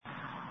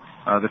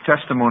The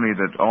testimony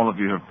that all of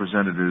you have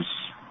presented is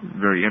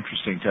very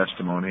interesting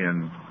testimony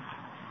and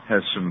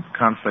has some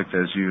conflict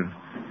as you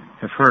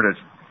have heard it.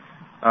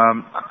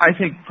 I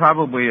think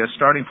probably a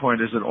starting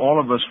point is that all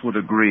of us would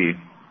agree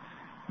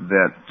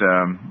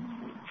that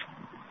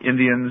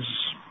Indians,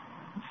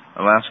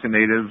 Alaska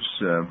Natives,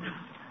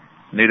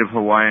 Native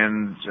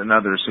Hawaiians, and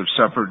others have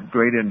suffered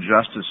great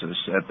injustices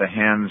at the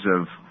hands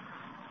of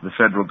the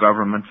federal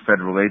government,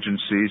 federal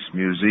agencies,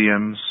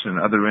 museums,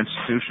 and other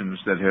institutions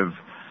that have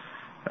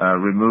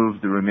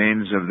removed the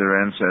remains of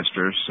their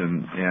ancestors.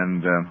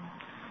 And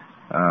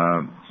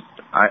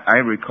I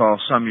recall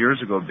some years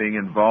ago being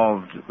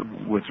involved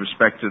with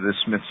respect to the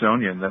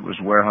Smithsonian that was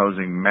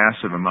warehousing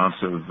massive amounts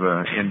of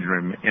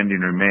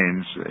Indian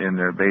remains in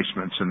their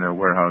basements and their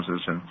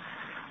warehouses, and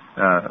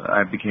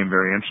I became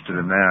very interested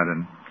in that.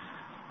 And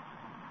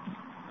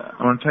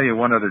I want to tell you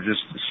one other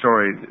just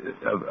story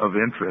of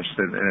interest,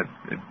 and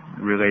it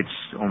relates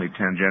only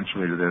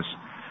tangentially to this.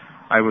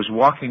 I was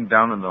walking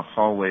down in the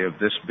hallway of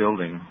this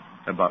building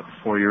about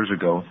 4 years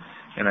ago,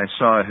 and I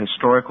saw a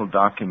historical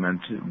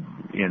document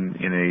in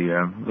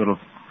a little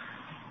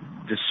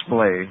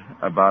display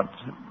about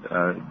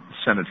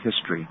Senate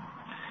history.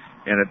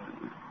 And it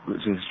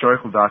was a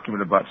historical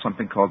document about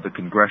something called the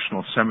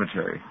Congressional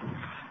Cemetery,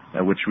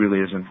 which really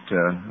isn't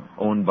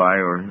owned by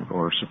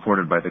or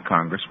supported by the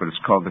Congress, but it's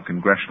called the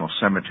Congressional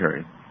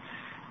Cemetery.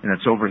 And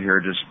it's over here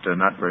just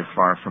not very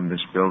far from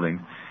this building.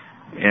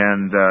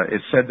 And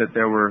it said that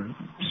there were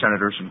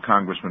senators and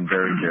congressmen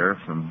buried there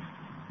from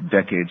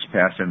decades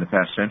past, in the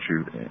past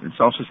century. It's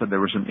also said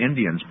there were some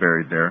Indians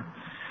buried there.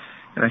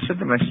 And I said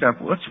to my staff,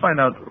 well, let's find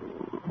out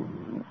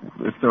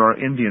if there are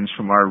Indians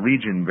from our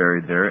region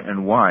buried there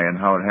and why and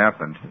how it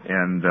happened.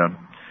 And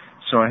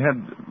so I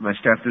had my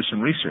staff do some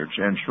research,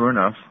 and sure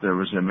enough, there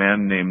was a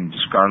man named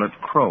Scarlet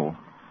Crow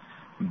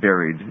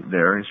buried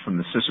there. He's from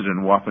the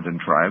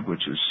Sisseton-Wahpeton tribe,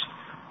 which is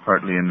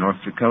partly in North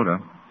Dakota.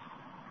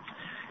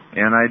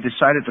 And I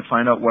decided to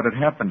find out what had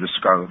happened to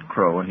Scarlet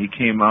Crow, and he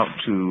came out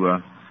to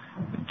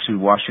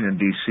Washington,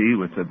 D.C.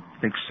 with, I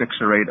think, 6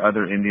 or 8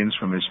 other Indians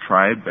from his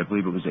tribe. I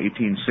believe it was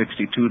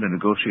 1862 to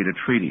negotiate a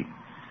treaty.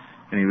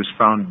 And he was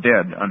found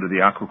dead under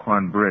the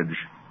Occoquan Bridge.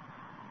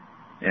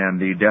 And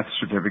the death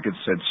certificate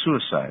said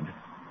suicide.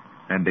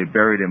 And they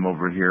buried him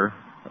over here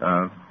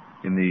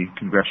in the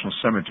Congressional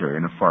Cemetery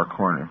in the far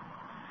corner.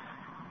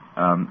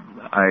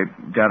 I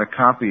got a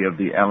copy of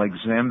the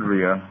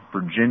Alexandria,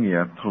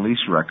 Virginia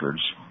police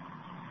records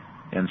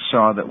and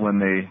saw that when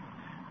they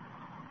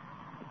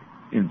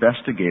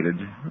investigated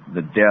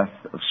the death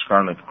of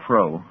Scarlet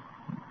Crow,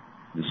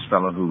 this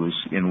fellow who was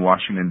in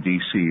Washington,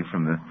 D.C.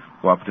 from the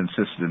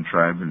Wahpeton-Sisseton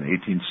tribe in the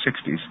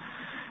 1860s,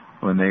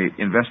 when they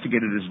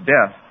investigated his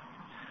death,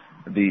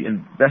 the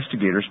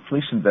investigators,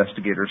 police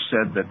investigators,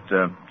 said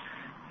that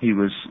he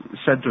was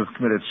said to have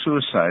committed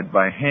suicide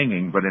by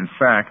hanging, but in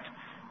fact,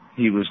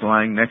 he was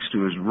lying next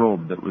to his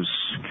robe that was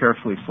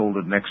carefully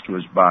folded next to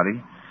his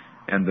body,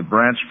 and the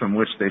branch from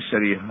which they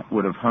said he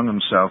would have hung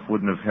himself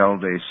wouldn't have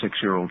held a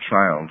 6-year-old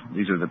child.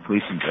 These are the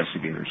police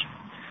investigators.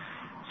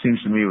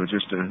 Seems to me it was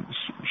just a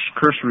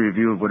cursory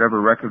review of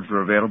whatever records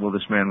were available.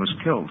 This man was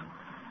killed,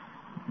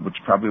 which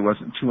probably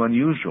wasn't too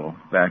unusual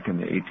back in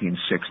the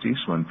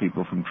 1860s when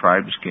people from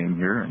tribes came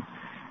here,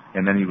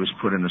 and then he was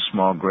put in a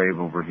small grave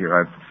over here.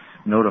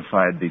 I've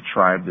notified the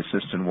tribe, the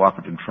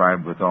Sisseton-Wahpeton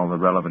tribe, with all the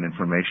relevant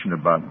information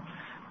about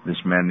this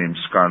man named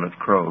Scarlet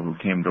Crow, who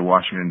came to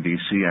Washington,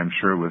 D.C., I'm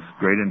sure with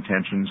great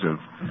intentions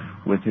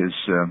with his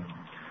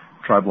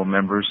tribal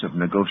members of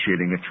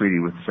negotiating a treaty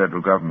with the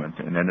federal government,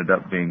 and ended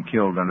up being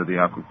killed under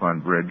the Occoquan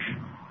Bridge.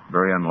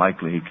 Very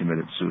unlikely he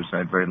committed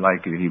suicide. Very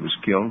likely he was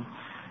killed,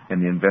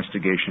 and the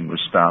investigation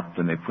was stopped,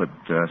 and they put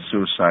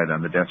suicide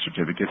on the death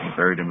certificate and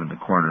buried him in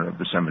the corner of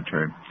the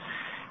cemetery.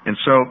 And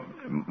so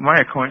my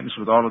acquaintance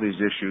with all of these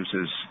issues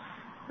is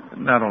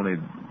not only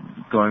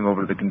going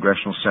over to the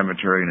Congressional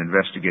Cemetery and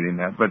investigating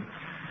that, but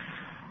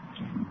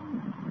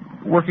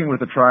working with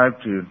the tribe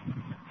to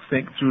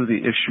think through the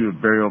issue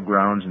of burial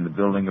grounds and the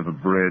building of a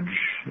bridge,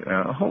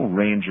 a whole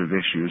range of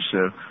issues,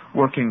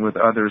 working with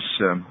others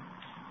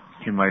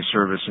in my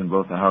service in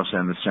both the House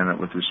and the Senate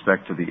with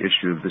respect to the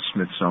issue of the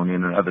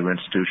Smithsonian and other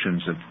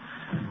institutions that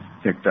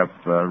picked up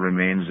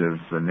remains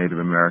of Native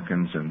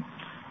Americans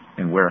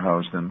and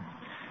warehoused them.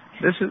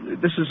 This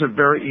is a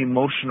very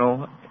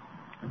emotional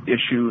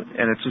issue,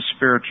 and it's a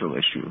spiritual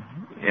issue.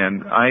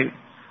 And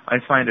I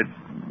find it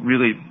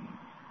really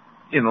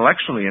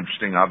intellectually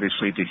interesting,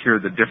 obviously, to hear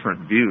the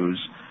different views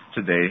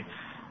today.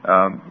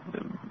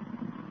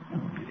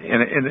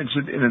 And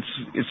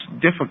it's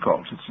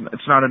difficult.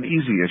 It's not an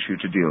easy issue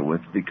to deal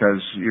with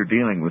because you're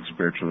dealing with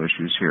spiritual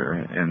issues here.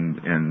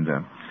 And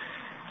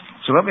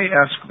so let me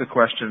ask the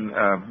question.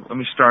 Let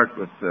me start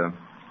with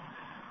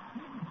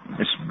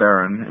Ms.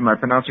 Barran. Am I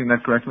pronouncing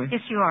that correctly?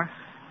 Yes, you are.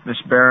 Ms.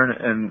 Barran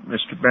and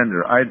Mr.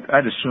 Bender,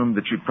 I'd assumed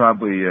that you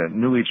probably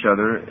knew each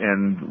other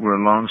and were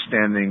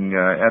long-standing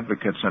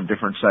advocates on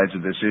different sides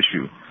of this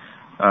issue.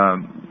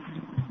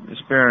 Ms.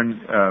 Barran,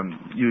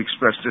 you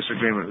expressed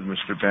disagreement with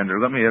Mr. Bender.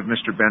 Let me have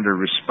Mr. Bender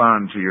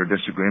respond to your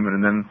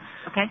disagreement, and then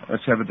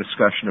let's have a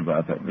discussion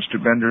about that. Mr.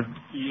 Bender?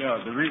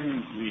 Yeah, the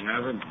reason we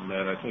haven't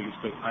met, I think, is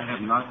that I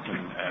have not been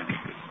an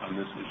advocate on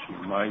this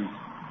issue. My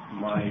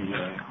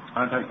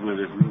contact with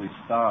it really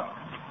stopped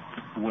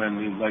when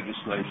the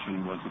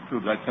legislation was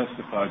approved. I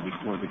testified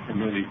before the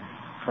committee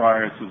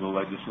prior to the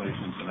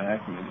legislation's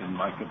enactment in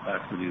my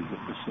capacity as a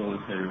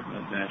facilitator of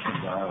the national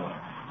dialogue.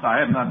 I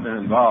have not been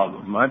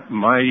involved. My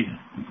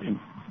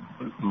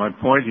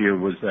point here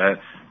was that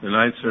the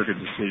Ninth Circuit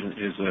decision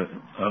is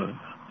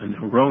an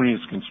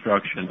erroneous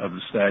construction of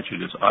the statute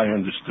as I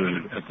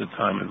understood it at the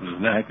time it was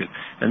enacted.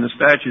 And the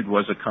statute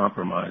was a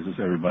compromise, as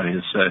everybody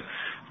has said.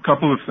 A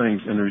couple of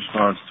things in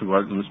response to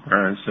what Ms.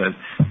 Barran said.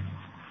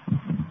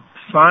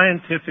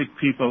 Scientific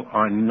people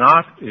are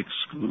not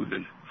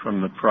excluded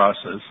from the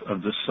process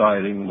of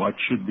deciding what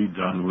should be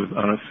done with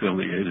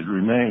unaffiliated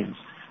remains.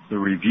 The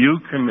review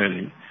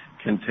committee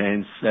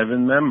contains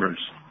 7 members.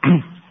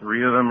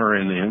 3 of them are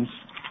Indians,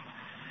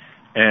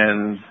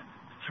 and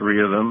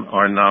 3 of them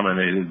are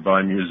nominated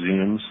by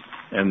museums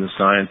and the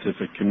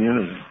scientific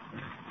community.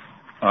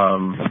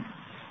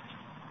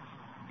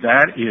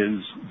 That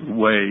is the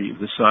way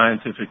the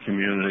scientific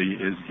community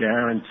is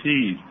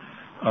guaranteed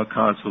a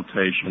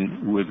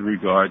consultation with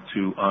regard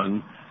to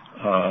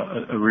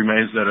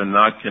remains that are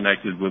not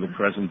connected with a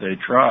present-day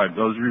tribe.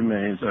 Those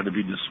remains are to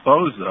be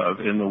disposed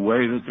of in the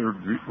way that the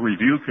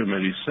review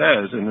committee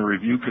says, and the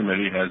review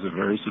committee has a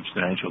very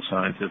substantial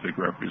scientific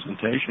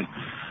representation.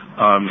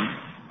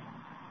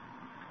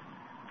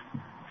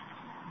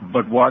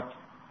 But what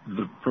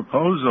the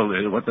proposal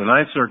is, what the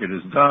Ninth Circuit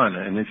has done,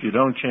 and if you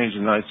don't change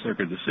the Ninth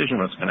Circuit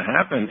decision, what's going to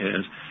happen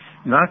is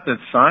not that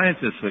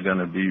scientists are going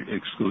to be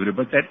excluded,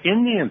 but that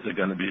Indians are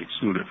going to be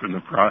excluded from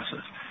the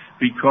process,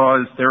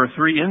 because there are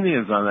 3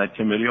 Indians on that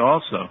committee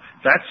also.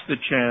 That's the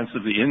chance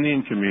of the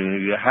Indian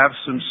community to have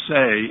some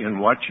say in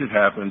what should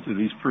happen to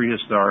these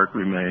prehistoric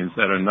remains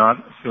that are not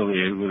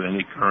affiliated with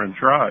any current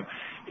tribe.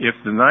 If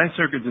the Ninth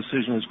Circuit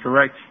decision is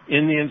correct,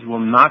 Indians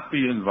will not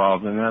be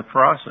involved in that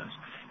process.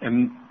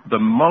 And the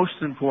most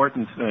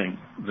important thing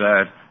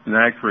that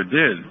NAGPRA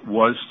did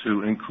was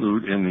to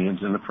include Indians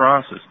in the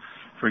process.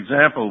 For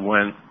example,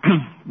 when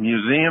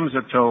museums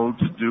are told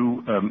to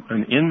do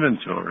an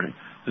inventory,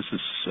 this is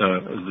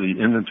the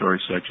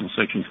inventory section,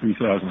 Section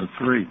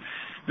 3003.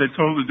 They're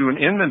told to do an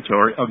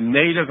inventory of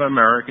Native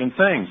American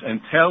things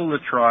and tell the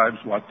tribes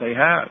what they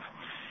have.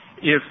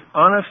 If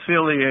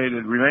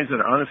unaffiliated remains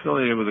that are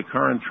unaffiliated with the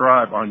current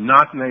tribe are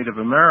not Native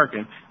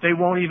American, they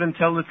won't even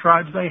tell the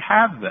tribes they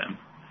have them.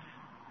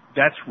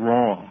 That's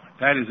wrong.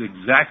 That is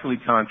exactly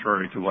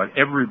contrary to what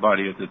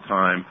everybody at the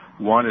time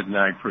wanted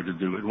NAGPRA to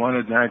do. It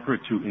wanted NAGPRA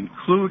to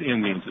include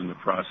Indians in the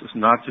process,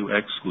 not to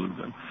exclude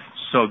them.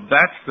 So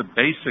that's the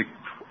basic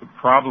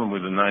problem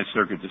with the Ninth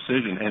Circuit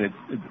decision,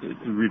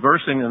 and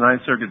reversing the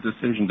Ninth Circuit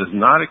decision does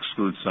not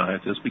exclude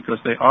scientists because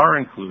they are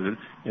included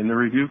in the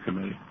review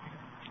committee.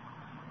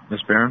 Ms.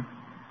 Barran?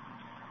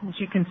 As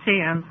you can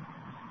see, I'm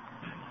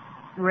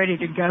ready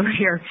to go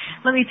here.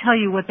 Let me tell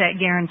you what that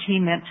guarantee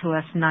meant to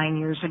us 9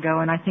 years ago,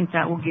 and I think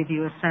that will give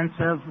you a sense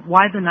of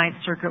why the Ninth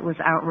Circuit was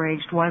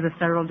outraged, why the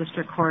Federal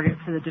District Court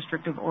for the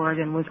District of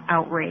Oregon was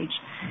outraged,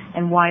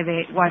 and why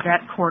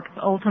that court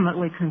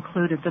ultimately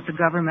concluded that the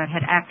government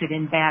had acted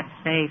in bad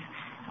faith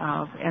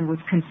and was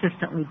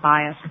consistently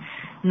biased.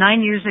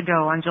 9 years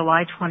ago, on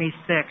July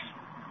 26th,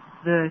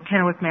 the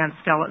Kennewick Man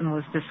skeleton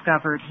was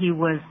discovered.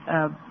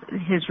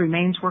 His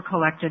remains were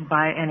collected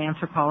by an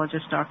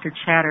anthropologist, Dr.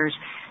 Chatters,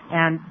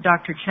 and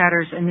Dr.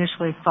 Chatters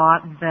initially thought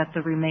that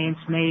the remains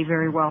may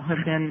very well have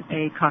been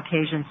a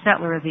Caucasian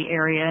settler of the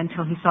area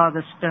until he saw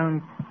the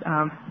stone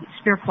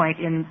spear point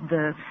in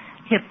the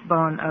hip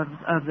bone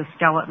of the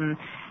skeleton,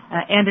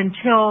 and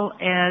until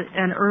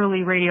an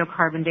early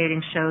radiocarbon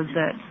dating showed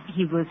that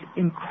he was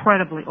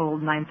incredibly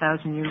old,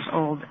 9,000 years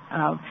old.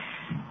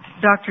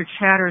 Dr.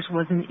 Chatters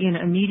was in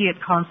immediate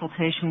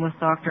consultation with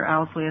Dr.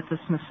 Owsley at the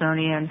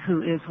Smithsonian,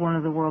 who is one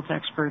of the world's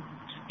experts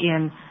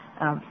in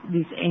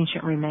these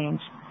ancient remains.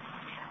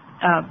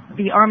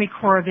 The Army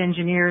Corps of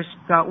Engineers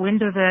got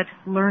wind of it,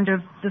 learned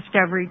of the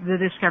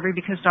discovery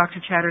because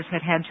Dr. Chatters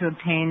had to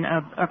obtain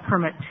a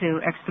permit to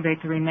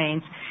excavate the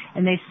remains,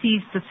 and they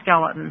seized the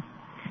skeleton.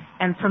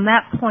 And from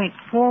that point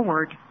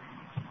forward,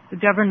 the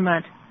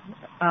government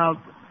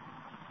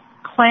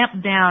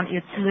clamped down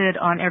its lid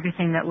on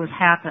everything that was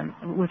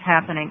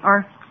happening.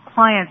 Our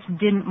clients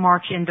didn't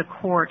march into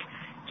court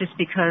just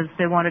because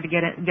they wanted to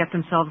get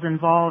themselves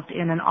involved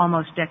in an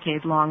almost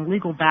decade-long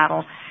legal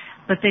battle.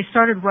 But they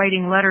started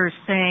writing letters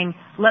saying,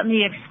 let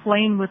me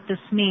explain what this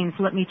means.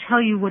 Let me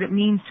tell you what it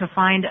means to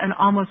find an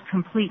almost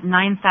complete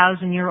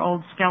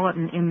 9,000-year-old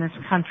skeleton in this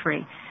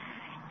country.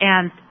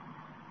 And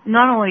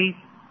not only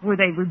were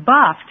they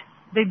rebuffed,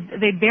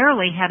 they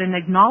barely had an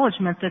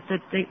acknowledgement that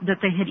they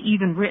had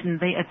even written.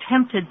 They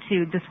attempted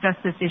to discuss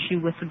this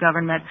issue with the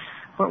government,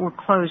 but were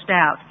closed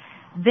out.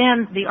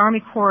 Then the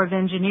Army Corps of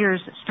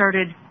Engineers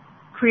started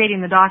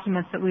creating the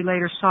documents that we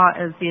later saw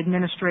as the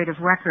administrative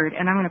record,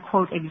 and I'm going to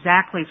quote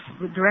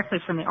directly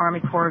from the Army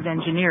Corps of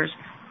Engineers.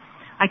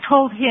 I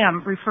told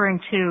him, referring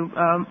to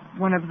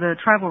one of the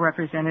tribal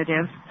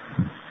representatives,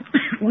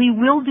 we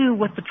will do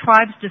what the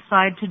tribes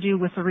decide to do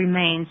with the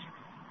remains,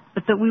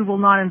 but that we will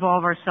not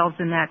involve ourselves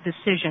in that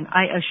decision.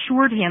 I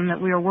assured him that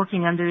we are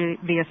working under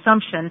the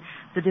assumption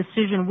the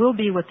decision will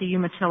be what the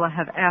Umatilla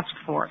have asked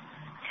for.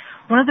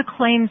 One of the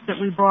claims that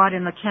we brought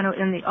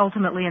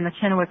ultimately in the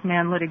Kennewick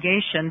Man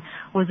litigation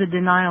was a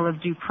denial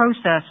of due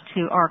process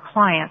to our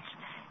clients.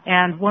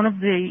 And one of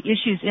the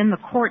issues in the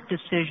court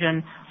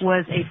decision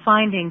was a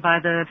finding by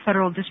the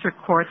federal district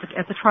court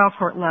at the trial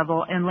court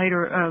level and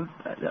later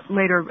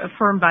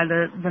affirmed by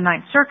the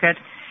Ninth Circuit.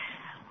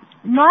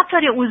 Not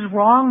that it was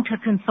wrong to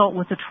consult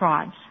with the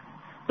tribes,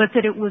 but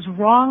that it was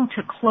wrong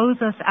to close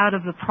us out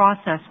of the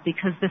process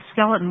because the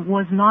skeleton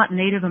was not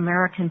Native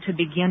American to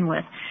begin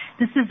with.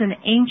 This is an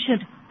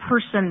ancient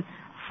person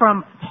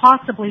from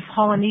possibly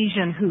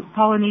Polynesia who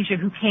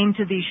came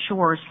to these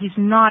shores. He's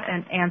not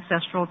an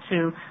ancestral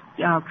to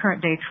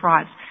current day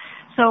tribes.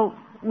 So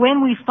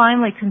when we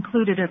finally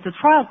concluded at the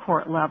trial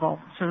court level,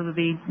 sort of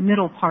the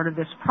middle part of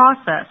this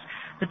process,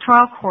 the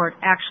trial court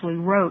actually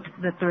wrote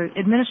that the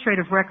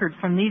administrative record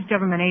from these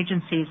government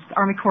agencies, the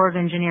Army Corps of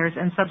Engineers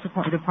and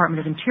subsequently Department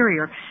of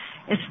Interior,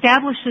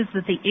 establishes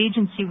that the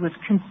agency was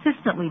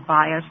consistently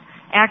biased,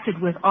 acted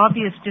with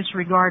obvious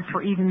disregard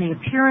for even the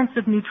appearance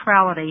of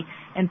neutrality,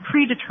 and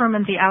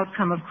predetermined the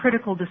outcome of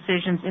critical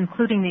decisions,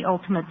 including the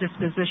ultimate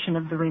disposition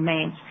of the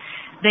remains.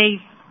 They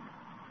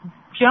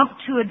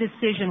jumped to a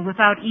decision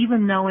without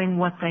even knowing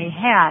what they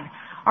had.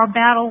 Our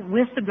battle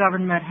with the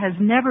government has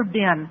never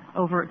been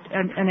over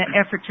an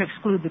effort to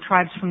exclude the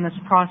tribes from this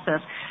process,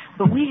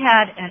 but we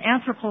had an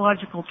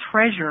anthropological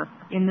treasure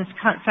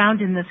found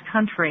in this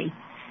country,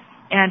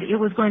 and it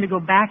was going to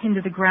go back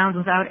into the ground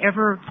without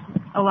ever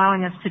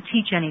allowing us to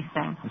teach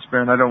anything. Ms.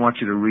 Barran, I don't want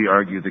you to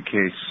re-argue the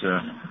case,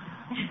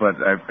 but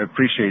I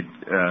appreciate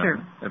Sure.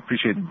 I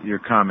appreciate your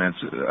comments.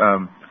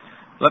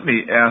 Let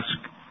me ask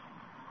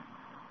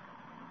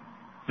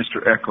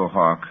Mr.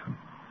 Echohawk.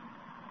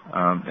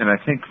 And I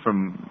think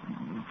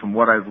from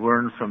what I've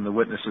learned from the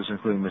witnesses,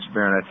 including Ms.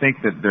 Barran, I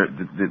think that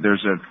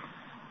there's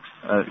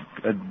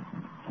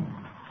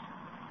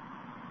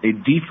a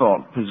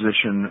default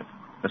position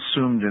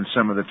assumed in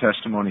some of the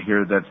testimony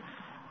here that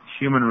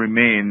human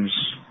remains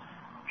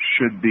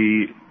should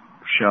be,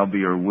 shall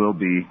be, or will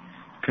be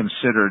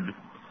considered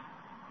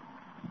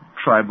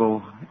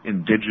tribal,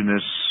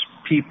 indigenous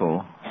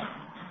people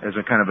as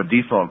a kind of a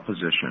default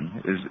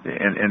position.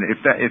 And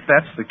if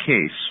that's the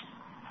case,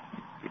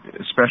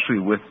 especially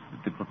with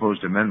the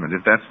proposed amendment,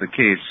 if that's the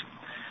case,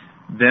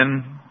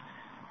 then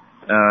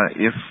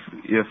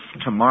if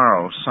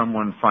tomorrow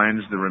someone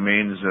finds the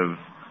remains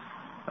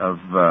of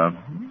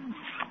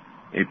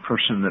a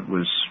person that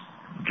was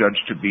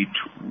judged to be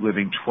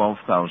living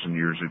 12,000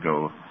 years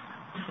ago,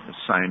 a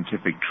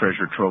scientific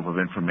treasure trove of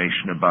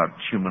information about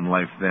human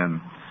life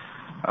then,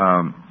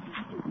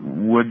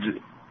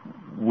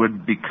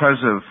 would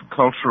because of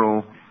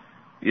cultural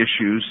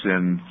issues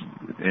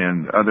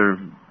and other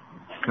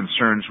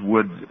concerns,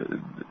 would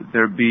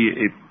there be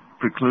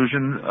a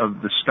preclusion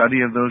of the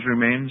study of those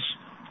remains?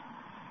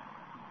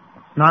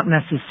 Not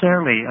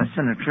necessarily,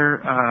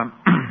 Senator.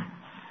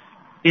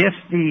 If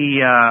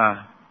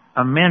the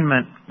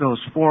amendment goes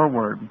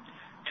forward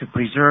to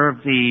preserve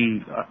the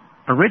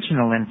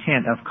original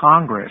intent of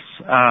Congress,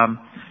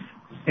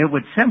 it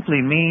would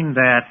simply mean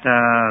that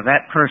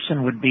that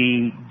person would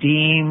be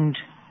deemed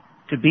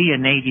to be a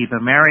Native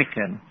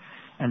American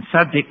and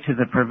subject to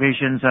the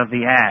provisions of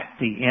the Act,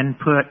 the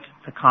input,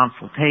 the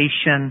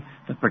consultation,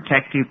 the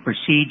protective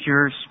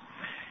procedures.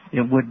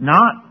 It would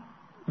not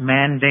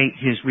mandate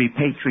his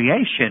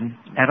repatriation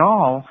at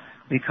all,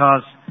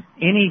 because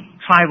any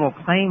tribal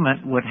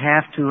claimant would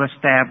have to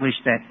establish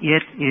that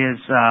it is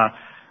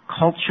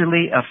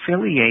culturally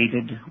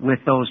affiliated with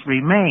those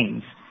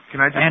remains. Can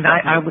I just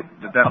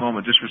at that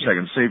moment, just for a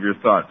second, save your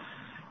thought.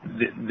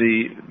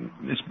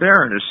 Ms.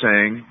 Barran is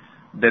saying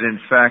that in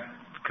fact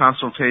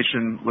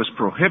consultation was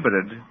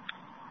prohibited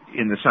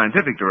in the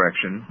scientific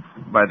direction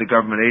by the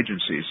government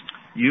agencies.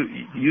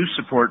 You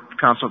support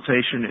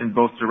consultation in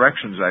both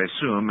directions, I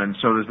assume, and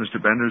so does Mr.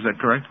 Bender. Is that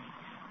correct?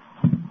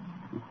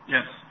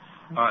 Yes.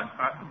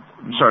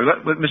 I'm sorry,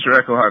 let Mr.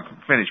 Echohawk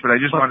finish, but I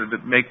just wanted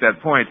to make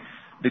that point.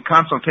 The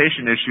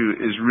consultation issue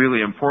is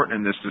really important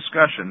in this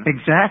discussion.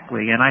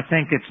 Exactly, and I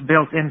think it's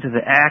built into the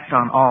Act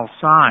on all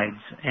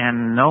sides,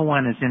 and no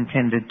one is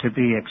intended to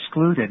be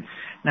excluded.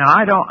 Now,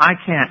 I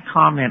can't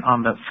comment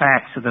on the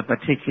facts of the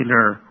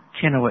particular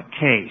Kennewick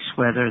case,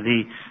 whether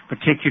the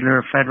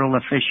particular federal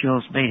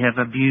officials may have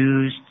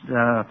abused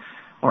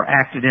or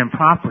acted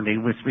improperly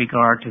with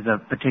regard to the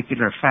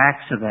particular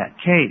facts of that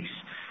case,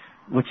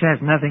 which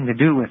has nothing to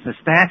do with the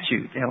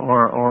statute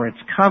or its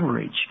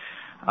coverage.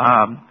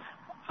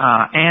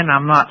 And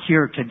I'm not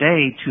here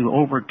today to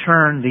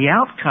overturn the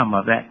outcome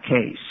of that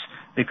case,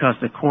 because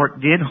the court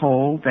did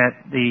hold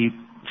that the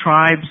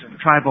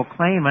tribal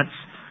claimants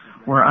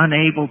were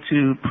unable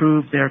to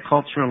prove their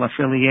cultural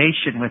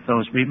affiliation with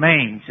those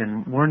remains.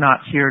 And we're not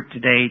here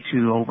today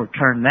to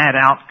overturn that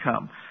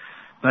outcome,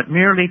 but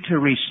merely to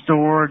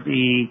restore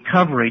the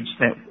coverage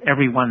that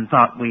everyone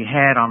thought we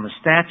had on the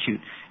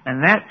statute.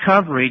 And that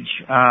coverage,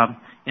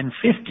 in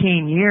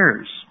 15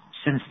 years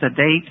since the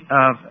date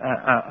of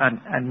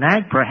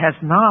NAGPRA, has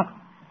not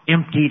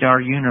emptied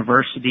our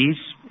universities.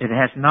 It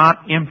has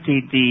not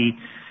emptied the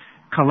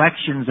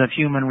collections of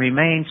human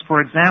remains.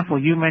 For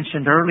example, you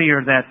mentioned earlier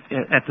that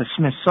at the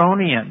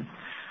Smithsonian,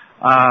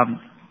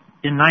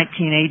 in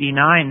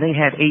 1989, they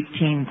had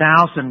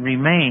 18,000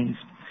 remains.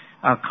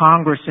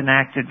 Congress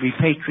enacted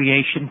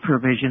repatriation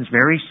provisions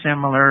very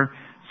similar,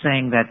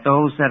 saying that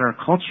those that are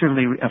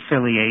culturally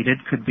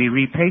affiliated could be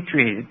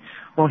repatriated.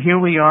 Well, here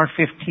we are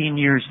 15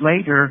 years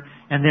later,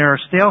 and there are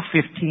still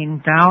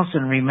 15,000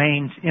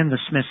 remains in the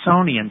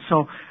Smithsonian.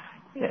 So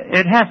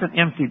it hasn't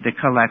emptied the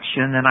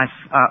collection, and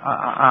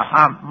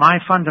my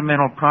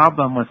fundamental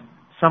problem with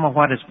some of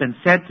what has been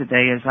said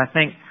today is I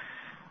think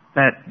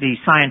that the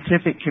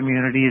scientific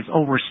community is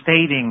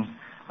overstating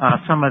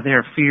some of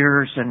their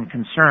fears and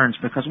concerns,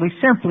 because we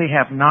simply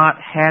have not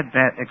had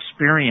that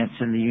experience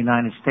in the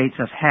United States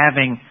of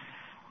having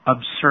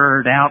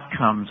absurd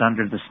outcomes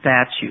under the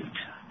statute.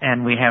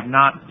 And we have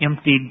not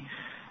emptied,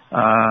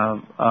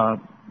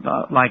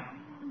 like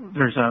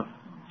there's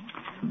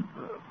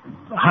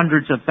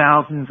hundreds of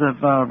thousands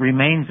of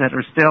remains that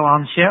are still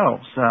on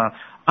shelves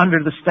under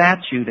the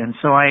statute. And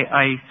so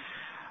I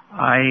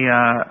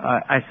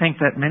think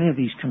that many of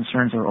these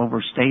concerns are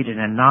overstated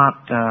and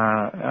not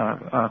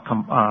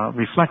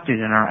reflected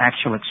in our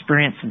actual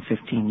experience in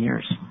 15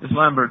 years. Ms.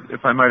 Lambert,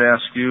 if I might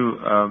ask you,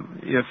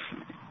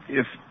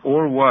 if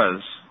or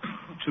was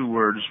two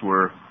words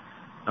were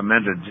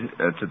amended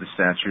to the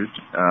statute,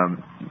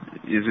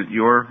 is it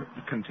your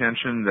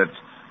contention that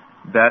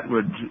that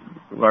would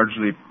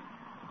largely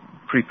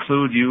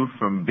preclude you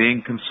from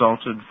being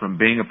consulted, from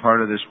being a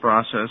part of this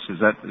process? Is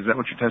that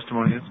what your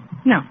testimony is?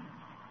 No.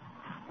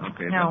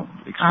 Okay. No.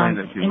 Explain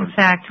that, if you would. In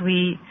fact,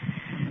 we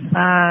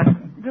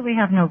really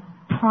have no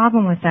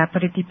problem with that,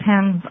 but it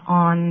depends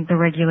on the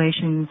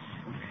regulations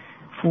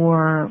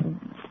for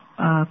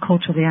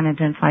culturally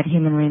unidentified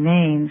human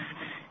remains.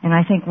 And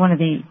I think one of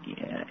the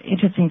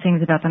interesting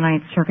things about the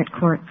Ninth Circuit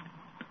Court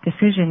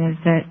decision is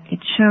that it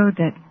showed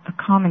that a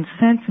common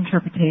sense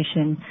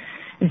interpretation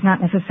is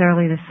not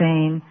necessarily the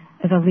same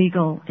as a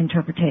legal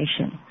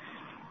interpretation.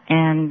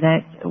 And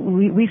that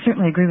we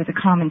certainly agree with the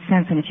common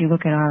sense, and if you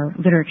look at our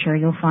literature,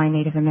 you'll find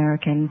Native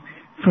American,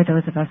 for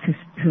those of us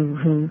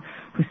who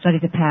study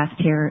the past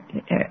here,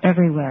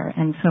 everywhere.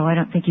 And so I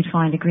don't think you'd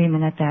find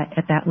agreement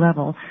at that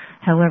level.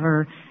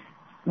 However,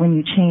 when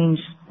you change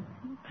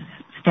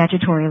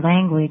statutory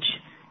language,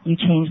 you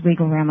change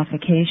legal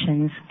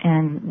ramifications,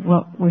 and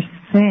what we're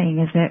saying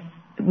is that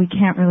we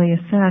can't really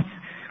assess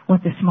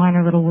what this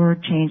minor little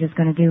word change is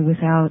going to do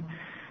without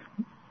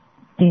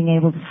being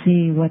able to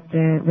see what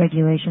the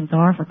regulations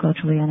are for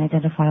culturally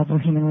unidentifiable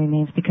human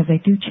remains, because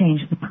they do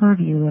change the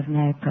purview of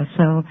NAGPRA.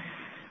 So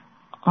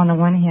on the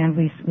one hand,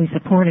 we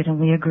support it and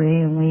we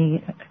agree and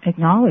we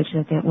acknowledge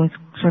that it was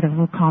sort of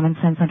a common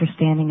sense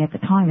understanding at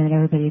the time and that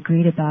everybody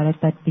agreed about it,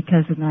 but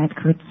because the Ninth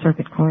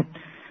Circuit Court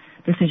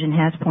decision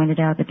has pointed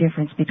out the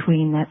difference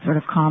between that sort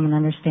of common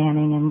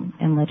understanding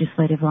and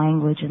legislative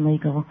language and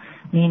legal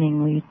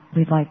meaning,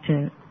 we'd like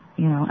to,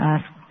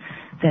 ask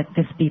that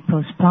this be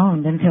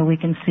postponed until we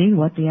can see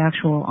what the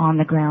actual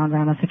on-the-ground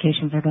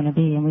ramifications are going to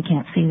be, and we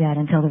can't see that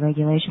until the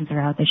regulations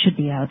are out. They should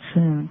be out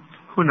soon.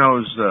 Who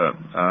knows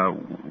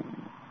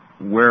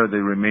where the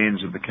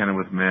remains of the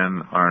Kennewick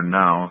men are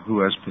now?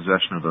 Who has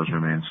possession of those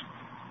remains?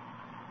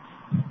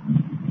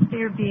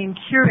 They're being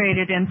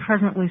curated and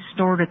presently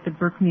stored at the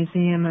Burke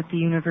Museum at the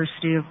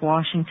University of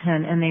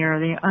Washington, and they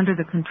are under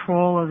the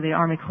control of the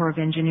Army Corps of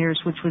Engineers,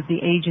 which was the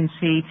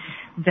agency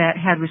that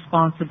had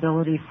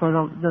responsibility for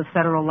the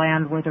federal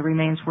land where the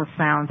remains were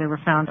found. They were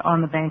found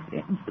on the bank,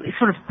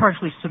 sort of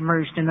partially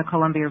submerged in the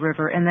Columbia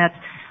River, and that's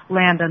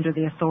land under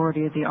the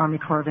authority of the Army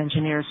Corps of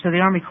Engineers. So the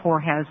Army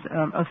Corps has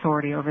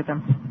authority over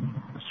them.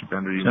 Mr.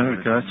 Bender,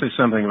 Senator, can I say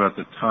something about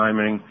the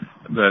timing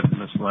that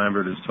Ms.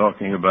 Lambert is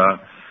talking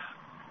about?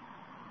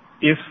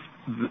 If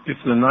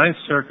the Ninth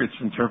Circuit's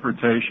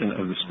interpretation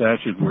of the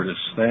statute were to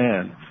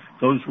stand,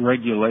 those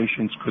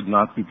regulations could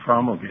not be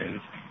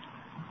promulgated,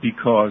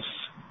 because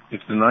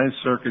if the Ninth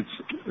Circuit's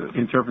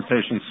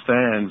interpretation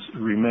stands,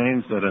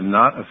 remains that are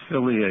not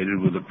affiliated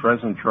with the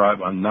present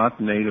tribe are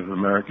not Native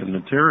American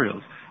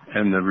materials,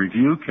 and the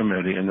review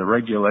committee and the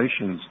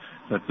regulations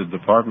that the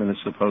department is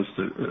supposed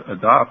to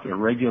adopt are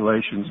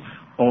regulations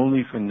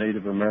only for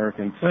Native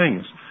American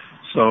things.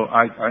 So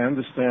I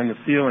understand the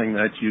feeling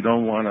that you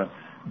don't want to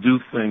do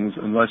things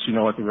unless you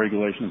know what the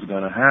regulations are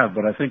going to have.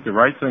 But I think the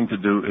right thing to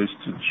do is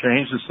to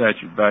change the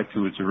statute back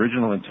to its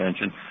original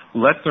intention,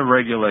 let the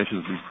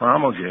regulations be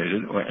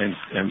promulgated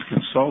and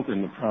consult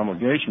in the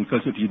promulgation,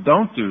 because if you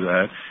don't do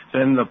that,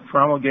 then the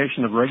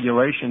promulgation of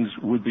regulations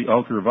would be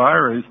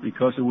ultra-virus,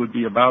 because it would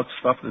be about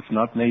stuff that's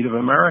not Native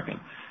American.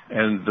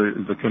 and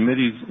the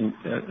committee's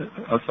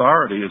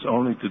authority is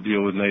only to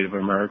deal with Native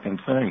American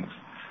things.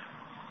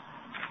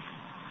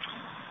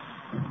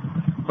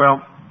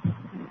 Well,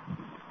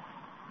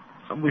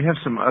 we have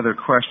some other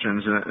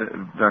questions.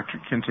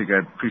 Dr. KINTIGH, I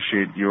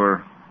appreciate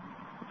your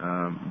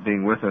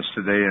being with us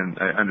today, and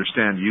I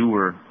understand you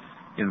were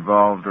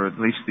involved, or at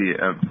least the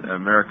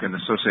American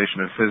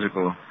Association of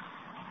Physical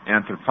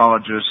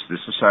Anthropologists, the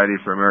Society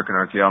for American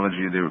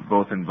Archaeology, they were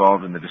both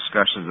involved in the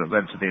discussions that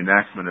led to the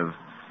enactment of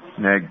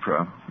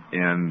NAGPRA,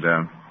 and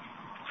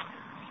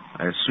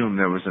I assume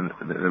there was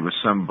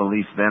some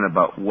belief then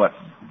about what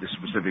the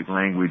specific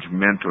language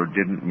meant or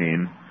didn't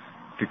mean,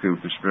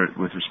 particularly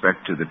with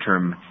respect to the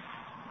term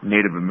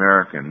Native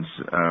Americans.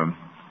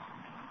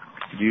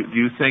 Do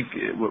you think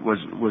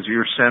was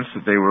your sense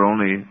that they were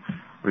only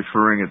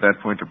referring at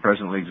that point to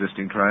presently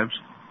existing tribes?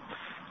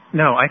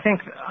 No, I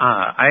think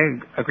I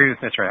agree with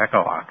Mr.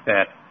 Echohawk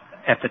that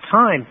at the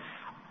time,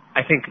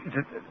 I think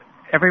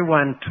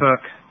everyone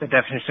took the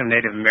definition of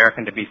Native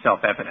American to be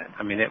self-evident.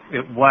 I mean,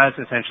 it was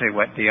essentially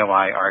what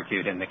DOI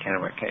argued in the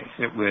Kennewick case.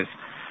 It was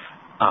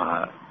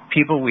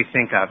people we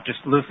think of, just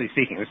loosely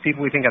speaking, it was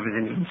people we think of as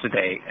Indians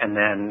today, and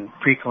then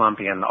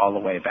pre-Columbian all the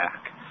way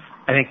back.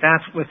 I think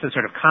that was the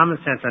sort of common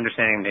sense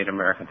understanding of Native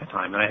American at the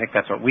time, and I think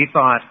that's what we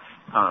thought,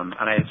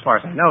 as far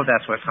as I know,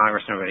 that's what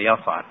Congress and everybody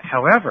else thought.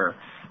 However,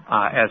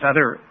 as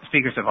other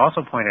speakers have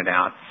also pointed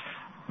out,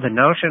 the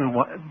notion,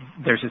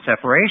 there's a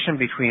separation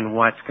between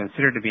what's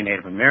considered to be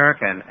Native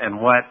American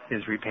and what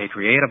is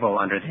repatriatable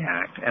under the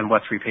Act, and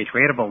what's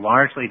repatriatable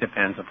largely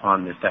depends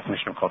upon this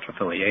definition of cultural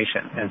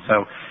affiliation. And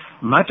so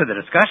much of the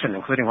discussion,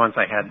 including ones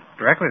I had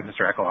directly with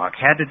Mr. Echohawk,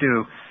 had to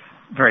do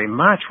very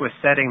much with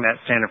setting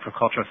that standard for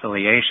cultural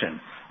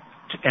affiliation.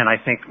 And I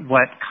think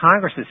what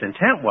Congress's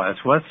intent was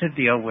to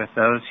deal with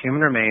those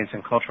human remains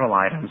and cultural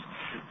items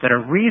that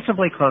are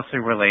reasonably closely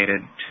related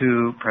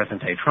to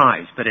present-day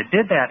tribes. But it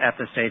did that at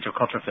the stage of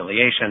cultural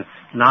affiliation,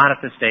 not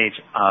at the stage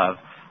of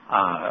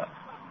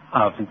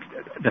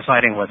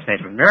deciding what's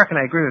Native American.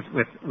 I agree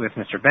with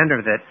Mr.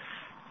 Bender that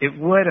it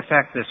would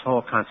affect this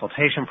whole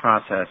consultation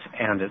process,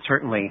 and it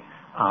certainly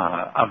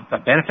a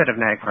benefit of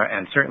NAGPRA,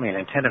 and certainly an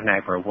intent of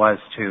NAGPRA, was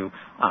to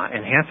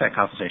enhance that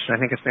consultation. I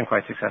think it's been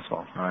quite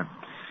successful. All right.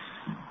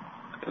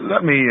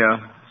 Let me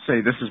say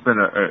this has been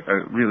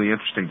a really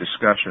interesting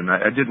discussion.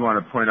 I did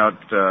want to point out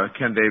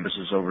Ken Davis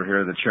is over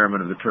here, the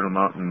chairman of the Turtle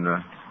Mountain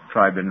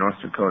Tribe in North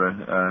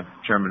Dakota.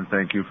 Chairman,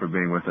 thank you for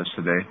being with us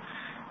today.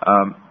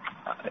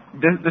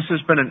 This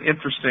has been an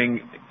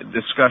interesting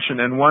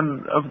discussion and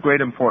one of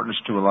great importance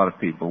to a lot of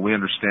people. We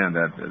understand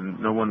that. And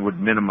no one would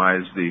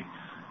minimize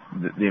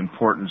the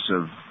importance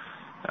of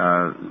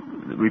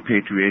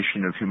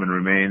repatriation of human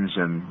remains,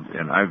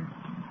 and I've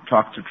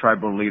talked to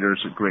tribal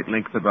leaders at great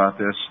length about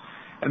this.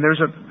 And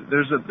there's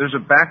a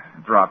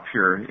backdrop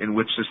here in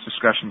which this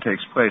discussion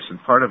takes place,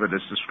 and part of it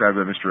is described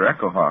by Mr.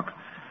 Echohawk.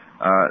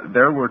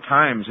 There were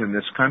times in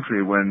this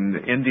country when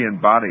Indian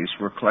bodies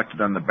were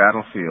collected on the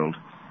battlefield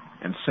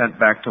and sent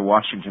back to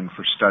Washington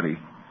for study,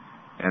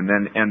 and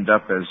then end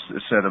up as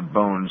a set of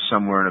bones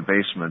somewhere in a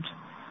basement.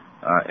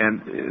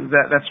 And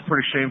that's a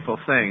pretty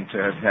shameful thing to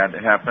have had to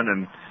happen,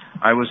 and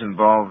I was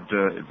involved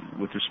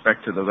with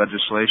respect to the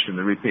legislation,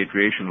 the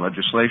repatriation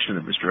legislation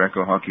that Mr.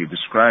 Echohawk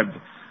described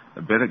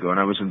a bit ago, and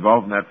I was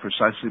involved in that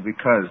precisely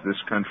because this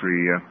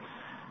country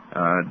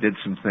did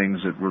some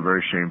things that were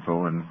very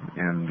shameful,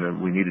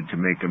 and we needed to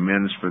make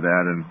amends for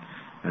that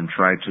and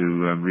try to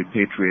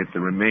repatriate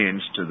the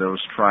remains to those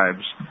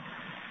tribes.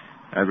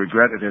 I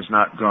regret it has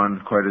not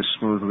gone quite as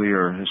smoothly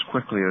or as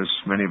quickly as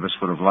many of us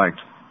would have liked.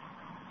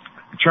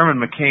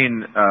 Chairman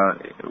McCain,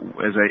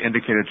 as I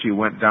indicated to you,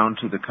 went down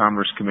to the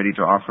Commerce Committee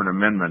to offer an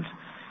amendment.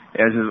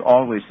 As is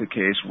always the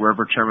case,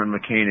 wherever Chairman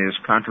McCain is,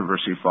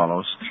 controversy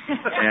follows,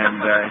 and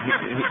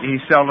he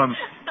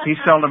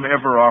seldom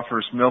ever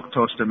offers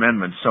milquetoast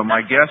amendments. So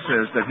my guess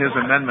is that his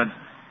amendment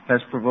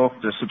has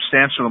provoked a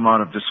substantial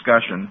amount of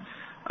discussion.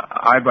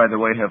 I, by the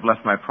way, have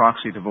left my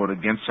proxy to vote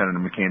against Senator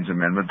McCain's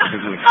amendment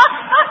because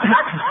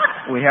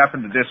we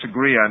happen to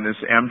disagree on this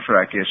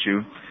Amtrak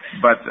issue.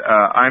 But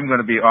I'm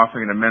going to be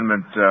offering an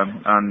amendment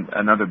on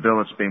another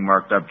bill that's being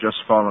marked up just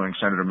following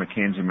Senator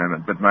McCain's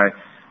amendment. But my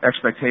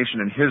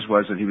expectation in his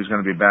was that he was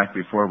going to be back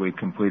before we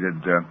completed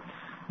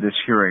this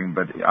hearing.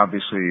 But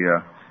obviously,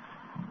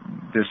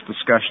 this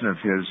discussion of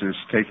his is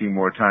taking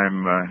more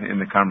time in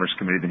the Commerce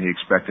Committee than he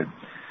expected.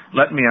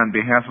 Let me, on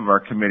behalf of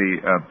our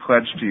committee,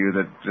 pledge to you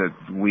that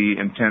we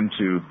intend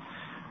to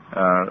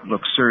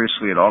look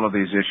seriously at all of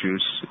these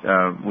issues.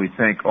 We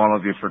thank all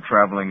of you for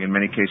traveling, in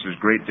many cases,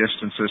 great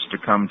distances to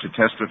come to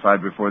testify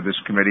before this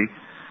committee.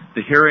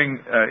 The hearing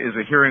is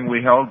a hearing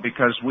we held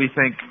because we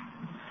think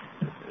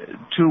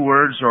 2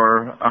 words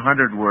or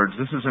 100 words,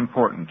 this is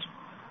important.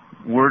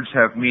 Words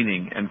have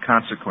meaning and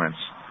consequence.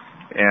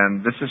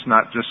 And this is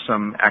not just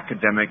some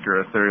academic or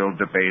ethereal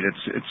debate.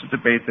 It's a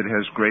debate that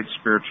has great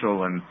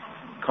spiritual and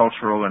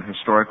cultural and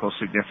historical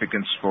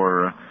significance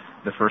for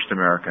the first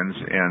Americans,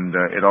 and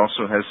it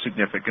also has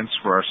significance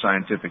for our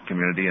scientific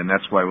community, and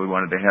that's why we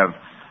wanted to have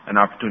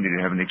an opportunity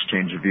to have an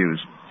exchange of views.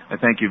 I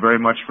thank you very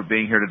much for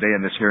being here today,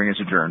 and this hearing is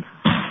adjourned.